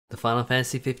The Final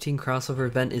Fantasy 15 crossover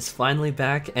event is finally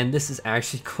back, and this is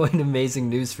actually quite amazing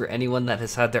news for anyone that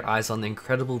has had their eyes on the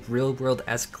incredible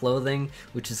real-world-esque clothing,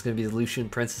 which is going to be the Lucian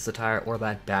Princess attire or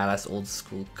that badass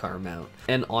old-school car mount.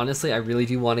 And honestly, I really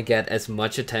do want to get as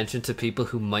much attention to people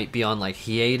who might be on like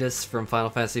Hiatus from Final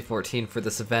Fantasy 14 for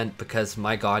this event, because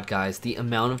my god guys, the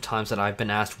amount of times that I've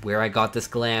been asked where I got this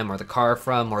glam or the car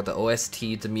from or the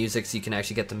OST, the music, so you can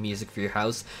actually get the music for your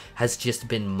house, has just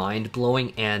been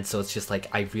mind-blowing. And so it's just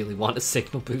like, I really want to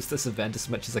signal boost this event as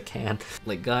much as I can.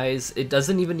 Like guys, it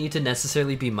doesn't even need to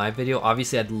necessarily be my video.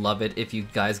 Obviously I'd love it if you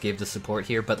guys gave the support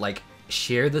here, but like,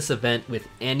 share this event with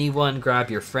anyone, grab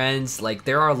your friends. Like,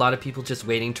 there are a lot of people just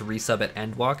waiting to resub at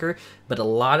Endwalker, but a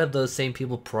lot of those same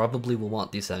people probably will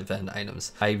want these event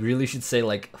items. I really should say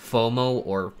like FOMO,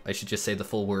 or I should just say the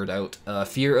full word out,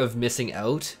 fear of missing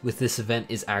out with this event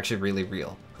is actually really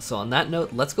real. So on that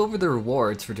note, let's go over the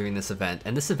rewards for doing this event,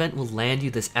 and this event will land you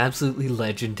this absolutely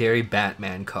legendary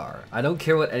Batman car. I don't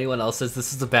care what anyone else says,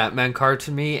 this is a Batman car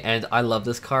to me, and I love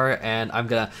this car, and I'm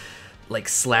gonna like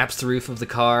slaps the roof of the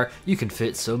car. You can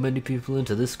fit so many people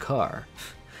into this car.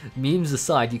 Memes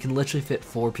aside, you can literally fit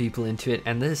 4 people into it,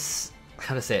 and this,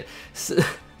 how to say it, so,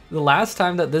 the last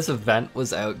time that this event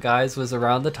was out, guys, was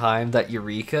around the time that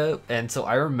Eureka, and so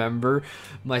I remember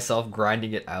myself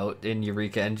grinding it out in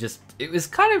Eureka, and just, it was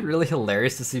kind of really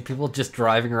hilarious to see people just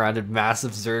driving around in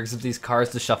massive zergs of these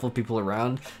cars to shuffle people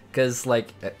around. Because,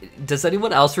 like, does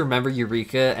anyone else remember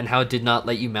Eureka and how it did not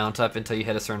let you mount up until you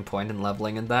hit a certain point in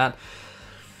leveling and that?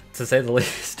 To say the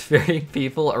least, ferrying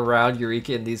people around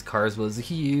Eureka in these cars was a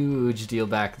huge deal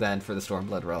back then for the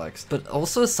Stormblood relics. But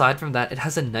also aside from that, it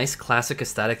has a nice classic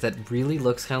aesthetic that really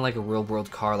looks kind of like a real world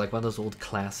car, like one of those old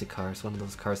classic cars, one of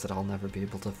those cars that I'll never be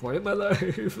able to afford in my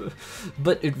life.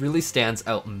 But it really stands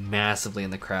out massively in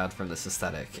the crowd from this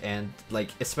aesthetic, and like,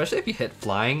 especially if you hit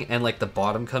flying and like the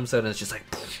bottom comes out and it's just like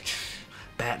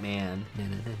Batman.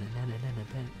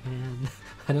 Batman.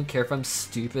 I don't care if I'm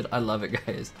stupid, I love it,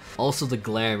 guys. Also the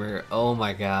glamour, oh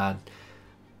my god.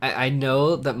 I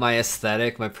know that my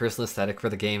aesthetic, my personal aesthetic for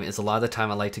the game is a lot of the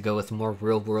time I like to go with more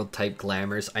real world type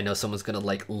glamours. I know someone's gonna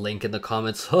like link in the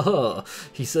comments, oh,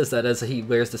 he says that as he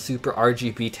wears the super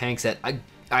RGB tank set.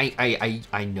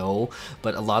 I know,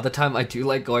 but a lot of the time I do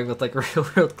like going with like a real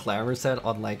world glamour set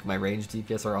on like my range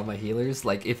DPS or all my healers.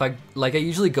 Like if I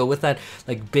usually go with that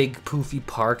like big poofy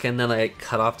park, and then I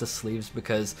cut off the sleeves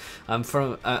because I'm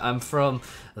from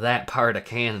that part of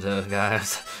Canada,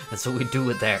 guys, and so we do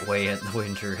it that way in the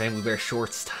winter, and we wear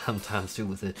shorts sometimes too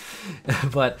with it.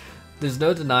 But there's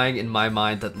no denying in my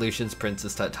mind that Lucian's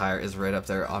Princess Attire is right up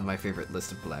there on my favorite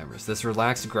list of glamours. This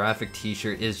relaxed graphic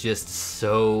t-shirt is just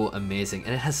so amazing,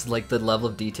 and it has like the level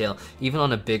of detail, even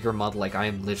on a bigger model, like I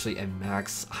am literally a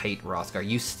max height Rothgar,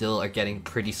 you still are getting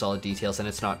pretty solid details, and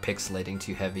it's not pixelating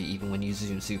too heavy even when you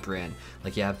zoom super in.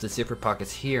 Like you have the zipper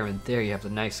pockets here and there, you have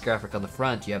the nice graphic on the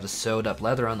front, you have the sewed up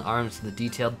leather on the arms, and the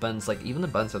detailed buttons, like even the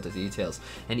buttons have the details.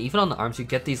 And even on the arms you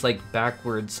get these like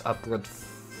backwards, upward,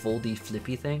 foldy,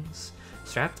 flippy things?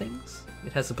 Strap things?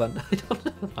 It has a button. I don't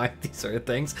know why these sort of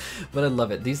things, but I love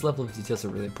it. These level of details are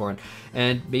really important.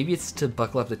 And maybe it's to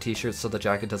buckle up the t-shirt so the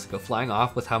jacket doesn't go flying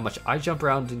off with how much I jump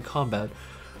around in combat.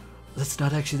 That's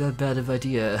not actually that bad of an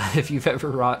idea. If you've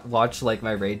ever watched like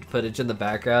my raid footage in the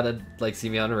background and like see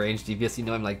me on a range DPS, you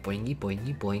know I'm like boingy,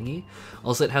 boingy, boingy.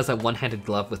 Also, it has that one-handed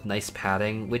glove with nice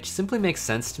padding, which simply makes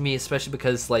sense to me, especially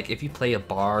because like if you play a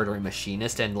bard or a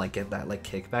machinist and like get that like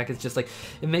kickback, it's just like,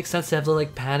 it makes sense to have the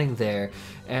like padding there.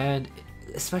 And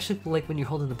especially like when you're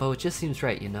holding the bow, it just seems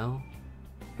right, you know?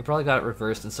 I probably got it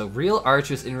reversed, and so real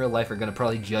archers in real life are gonna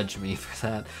probably judge me for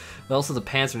that. But also the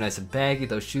pants are nice and baggy,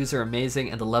 those shoes are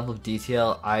amazing, and the level of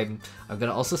detail, I'm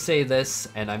gonna also say this,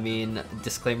 and I mean,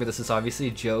 disclaimer, this is obviously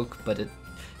a joke, but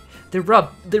they're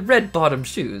red bottom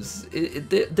shoes.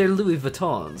 They're Louis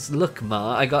Vuittons. Look,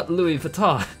 ma, I got Louis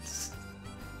Vuittons.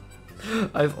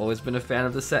 I've always been a fan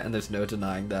of the set, and there's no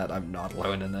denying that. I'm not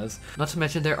alone in this. Not to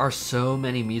mention there are so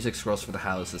many music scrolls for the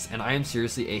houses, and I am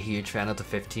seriously a huge fan of the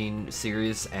 15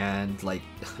 series and like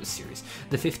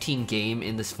the 15 game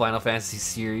in this Final Fantasy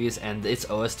series, and its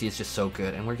OST is just so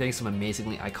good, and we're getting some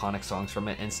amazingly iconic songs from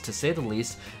it, and to say the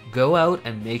least, go out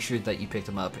and make sure that you pick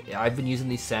them up. I've been using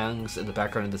these songs in the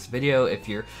background of this video if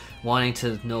you're wanting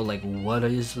to know like what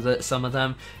is some of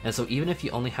them, and so even if you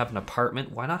only have an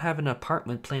apartment, why not have an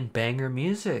apartment playing banger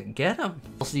music? Get them!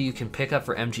 Also, you can pick up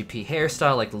for MGP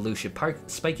hairstyle like the Lucian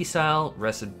spiky style.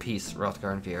 Rest in peace,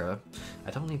 Rothgar and Vera.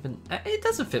 It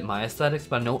doesn't fit my aesthetics,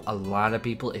 but I know a lot of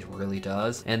people it really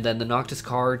does. And then the Noctis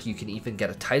card, you can even get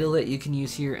a title that you can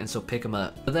use here, and so pick them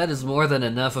up. But that is more than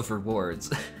enough of rewards.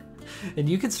 And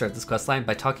you can start this questline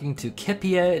by talking to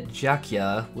Kipia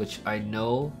Jakya, which I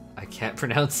know I can't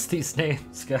pronounce these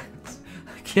names, guys.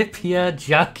 Kipia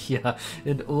Jakya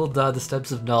in Ul'dah, the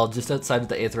Steppes of Null, just outside of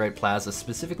the Aetheryte Plaza,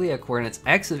 specifically at coordinates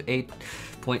x of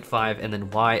 8.5 and then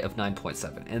y of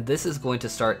 9.7. And this is going to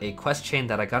start a quest chain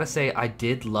that I gotta say I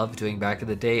did love doing back in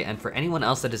the day, and for anyone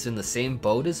else that is in the same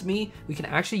boat as me, we can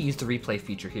actually use the replay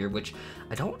feature here, which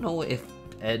I don't know if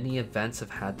any events have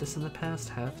had this in the past,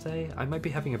 have they? I might be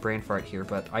having a brain fart here,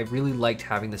 but I really liked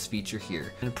having this feature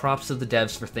here. And props to the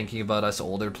devs for thinking about us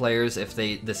older players if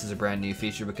this is a brand new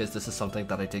feature, because this is something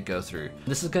that I did go through.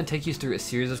 This is going to take you through a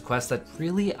series of quests that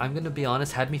really, I'm going to be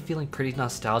honest, had me feeling pretty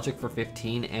nostalgic for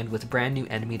 15, and with brand new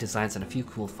enemy designs and a few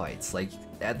cool fights. Like,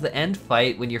 at the end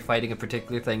fight, when you're fighting a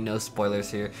particular thing, no spoilers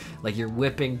here, like you're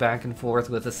whipping back and forth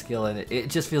with a skill, and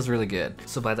it just feels really good.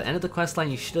 So by the end of the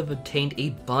questline, you should have obtained a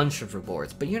bunch of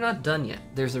rewards, but you're not done yet.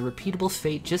 There's a repeatable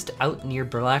fate just out near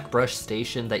Blackbrush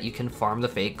Station that you can farm the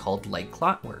fate called Like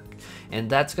Clockwork, and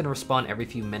that's going to respawn every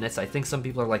few minutes. I think some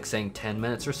people are like saying 10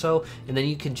 minutes or so, and then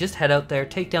you can just head out there,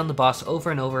 take down the boss over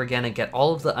and over again, and get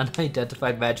all of the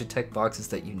unidentified Magitek boxes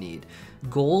that you need.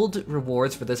 Gold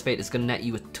rewards for this fate is going to net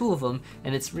you with 2 of them,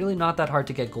 and it's really not that hard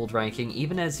to get gold ranking,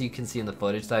 even as you can see in the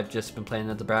footage that I've just been playing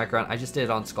in the background. I just did it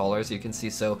on Scholars, you can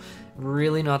see, so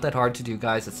really not that hard to do,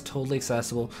 guys. It's totally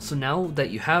accessible. So now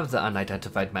that you have the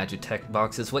unidentified Magitek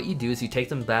boxes, what you do is you take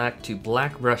them back to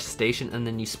Blackbrush Station, and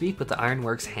then you speak with the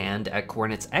Ironworks hand at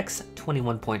coordinates x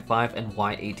 21.5 and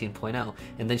y 18.0,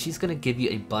 and then she's going to give you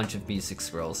a bunch of music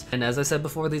scrolls. And as I said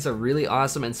before, these are really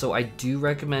awesome, and so I do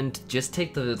recommend just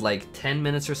take the like 10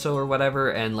 minutes or so or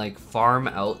whatever and like farm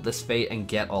out this fate and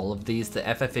get all of these. The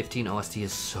FF15 OST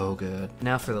is so good.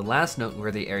 Now for the last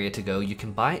noteworthy area to go, you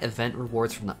can buy event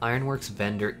rewards from the Ironworks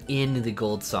vendor in the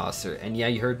Gold Saucer. And yeah,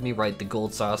 you heard me right, the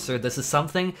Gold Saucer. This is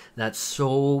something that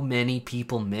so many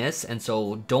people miss, and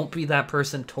so don't be that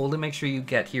person. Totally make sure you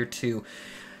get here too.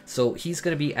 So he's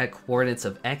going to be at coordinates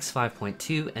of x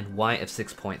 5.2 and y of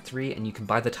 6.3, and you can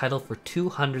buy the title for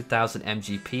 200,000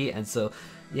 MGP, and so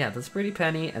yeah, that's pretty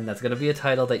penny, and that's going to be a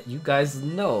title that you guys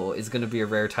know is going to be a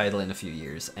rare title in a few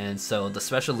years. And so the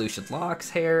special Lucian locks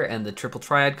hair and the triple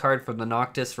triad card from the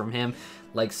Noctis from him,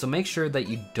 like, so make sure that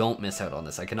you don't miss out on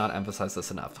this. I cannot emphasize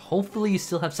this enough. Hopefully you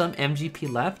still have some MGP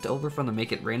left over from the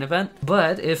Make It Rain event,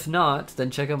 but if not,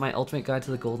 then check out my ultimate guide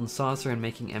to the Golden Saucer and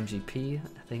making MGP.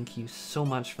 Thank you so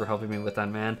much for helping me with that,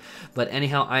 man. But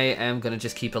anyhow, I am going to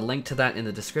just keep a link to that in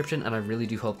the description, and I really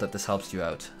do hope that this helps you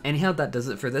out. Anyhow, that does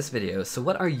it for this video. So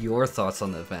what are your thoughts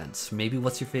on the events? Maybe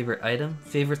what's your favorite item?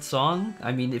 Favorite song?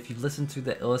 I mean, if you've listened through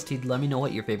the OST, let me know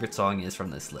what your favorite song is from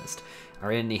this list.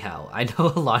 Or anyhow, I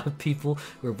know a lot of people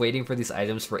were waiting for these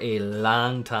items for a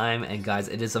long time, and guys,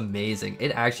 it is amazing.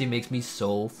 It actually makes me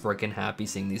so freaking happy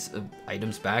seeing these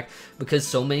items back, because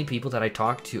so many people that I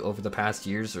talked to over the past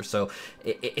years or so,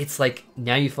 it's like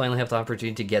now you finally have the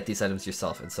opportunity to get these items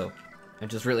yourself, and so I'm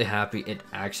just really happy. It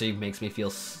actually makes me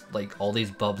feel like all these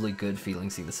bubbly good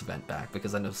feelings seeing this event back,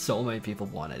 because I know so many people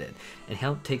wanted it.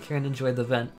 And take care and enjoy the event.